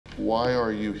Why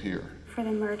are you here? For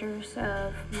the murders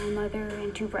of my mother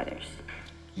and 2 brothers.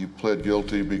 You pled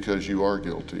guilty because you are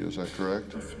guilty, is that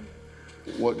correct? Yes,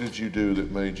 sir. What did you do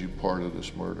that made you part of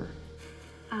this murder?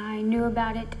 I knew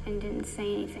about it and didn't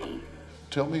say anything.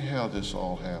 Tell me how this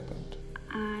all happened.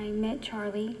 I met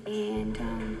Charlie and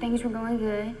things were going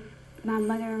good. My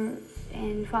mother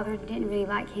and father didn't really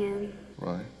like him.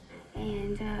 Right.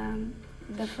 And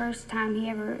the first time he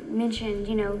ever mentioned,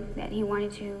 you know, that he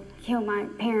wanted to kill my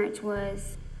parents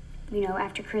was, you know,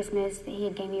 after Christmas, that he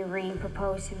had gave me a ring,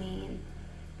 proposed to me, and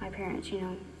my parents, you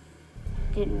know,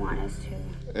 didn't want us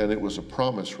to. And it was a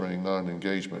promise ring, not an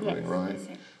engagement ring, right? Yes,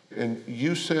 sir. And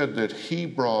you said that he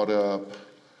brought up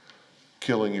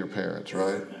killing your parents,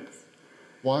 right? Yes.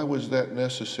 Why was that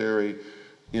necessary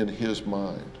in his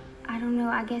mind? I don't know.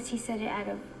 I guess he said it out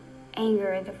of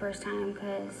anger the first time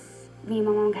because me and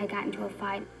my mom had gotten into a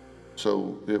fight.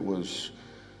 So it was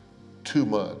 2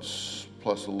 months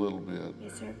plus a little bit.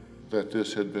 Yes, sir. That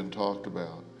this had been talked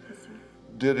about. Yes, sir.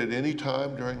 Did at any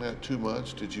time during that 2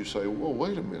 months, did you say, whoa,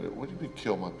 wait a minute, what do you mean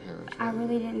kill my parents? I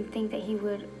really didn't think that he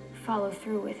would follow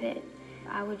through with it.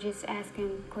 I would just ask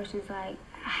him questions like,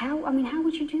 how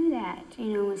would you do that?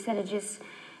 You know, instead of just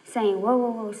saying, whoa, whoa,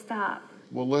 whoa, stop.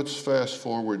 Well, let's fast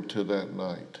forward to that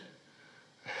night.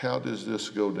 How does this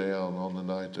go down on the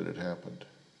night that it happened?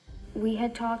 We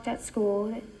had talked at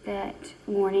school that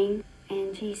morning,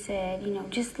 and he said, you know,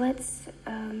 just let's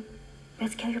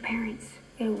kill your parents.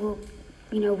 We'll,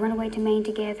 you know, run away to Maine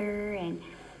together, and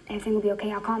everything will be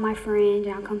okay. I'll call my friend,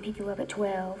 and I'll come pick you up at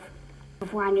 12.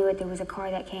 Before I knew it, there was a car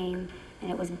that came,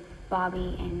 and it was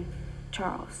Bobby and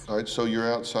Charles. All right, so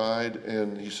you're outside,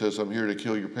 and he says, I'm here to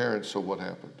kill your parents, so what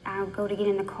happened? I go to get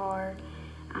in the car,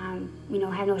 you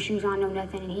know, have no shoes on, no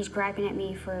nothing, and he's griping at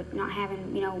me for not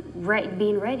having, you know,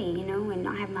 being ready, you know, and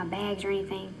not having my bags or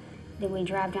anything. Then we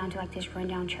drive down to like this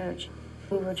rundown church.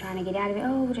 We were trying to get out of it.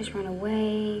 Oh, we'll just run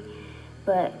away.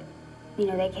 But, you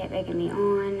know, they kept egging me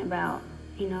on about,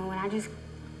 you know, and I just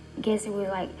guess it was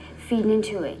like feeding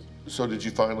into it. So did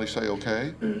you finally say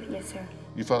okay? Yes, sir.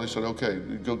 You finally said, okay,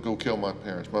 go kill my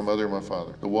parents, my mother and my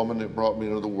father. The woman that brought me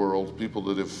into the world, people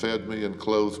that have fed me and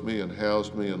clothed me and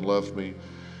housed me and loved me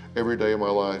every day of my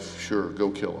life, sure,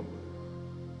 go kill them.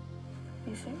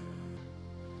 Yes, sir.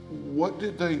 What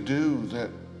did they do that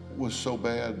was so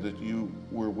bad that you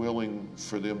were willing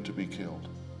for them to be killed?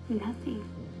 Nothing.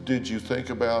 Did you think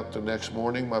about the next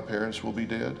morning, my parents will be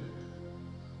dead?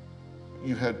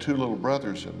 You had 2 little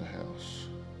brothers in the house.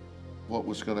 What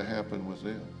was going to happen with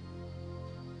them?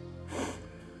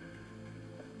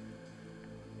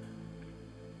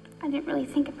 I didn't really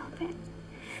think about that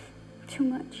too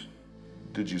much.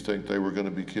 Did you think they were going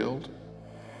to be killed?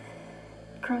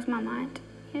 It crossed my mind,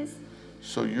 yes.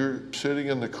 So you're sitting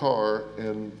in the car,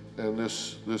 and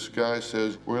this guy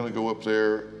says, we're going to go up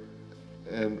there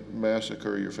and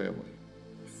massacre your family.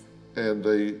 And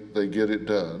they get it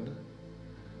done.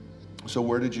 So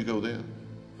where did you go then?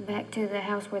 Back to the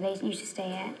house where they used to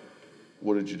stay at.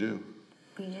 What did you do?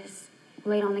 We just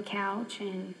laid on the couch,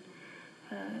 and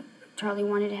Charlie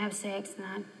wanted to have sex, and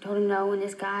I told him no, and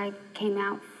this guy came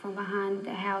out from behind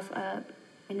the house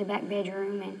in the back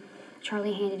bedroom, and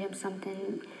Charlie handed him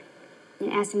something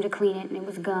and asked him to clean it, and it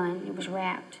was a gun. It was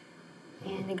wrapped.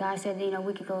 And the guy said, you know,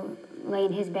 we could go lay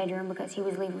in his bedroom because he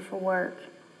was leaving for work.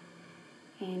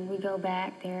 And we go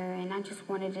back there, and I just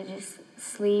wanted to just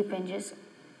sleep and just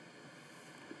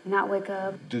not wake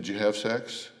up. Did you have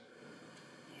sex?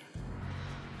 Yeah.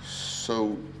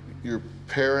 So your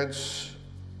parents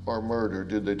are murdered.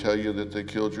 Did they tell you that they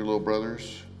killed your little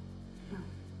brothers? No.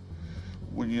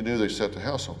 Well, you knew they set the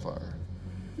house on fire.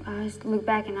 I just looked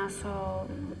back and I saw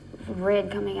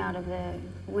red coming out of the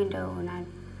window, and I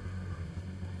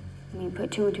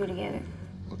put 2 and 2 together.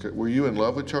 Okay, were you in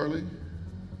love with Charlie?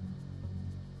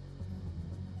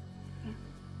 Yeah.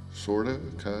 Sort of,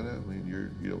 kind of. I mean,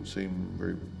 you don't seem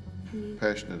very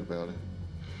passionate about it.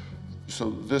 So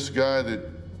this guy that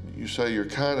you say you're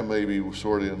kind of maybe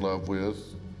sort of in love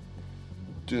with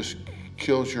just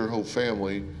kills your whole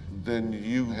family, then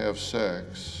you have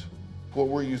sex. What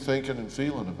were you thinking and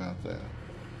feeling about that?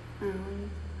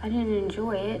 I didn't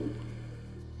enjoy it.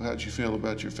 How'd you feel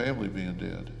about your family being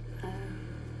dead?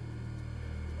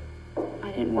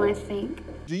 I didn't want to think.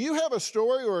 Do you have a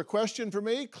story or a question for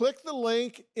me? Click the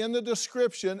link in the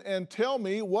description and tell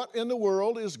me what in the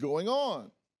world is going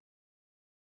on.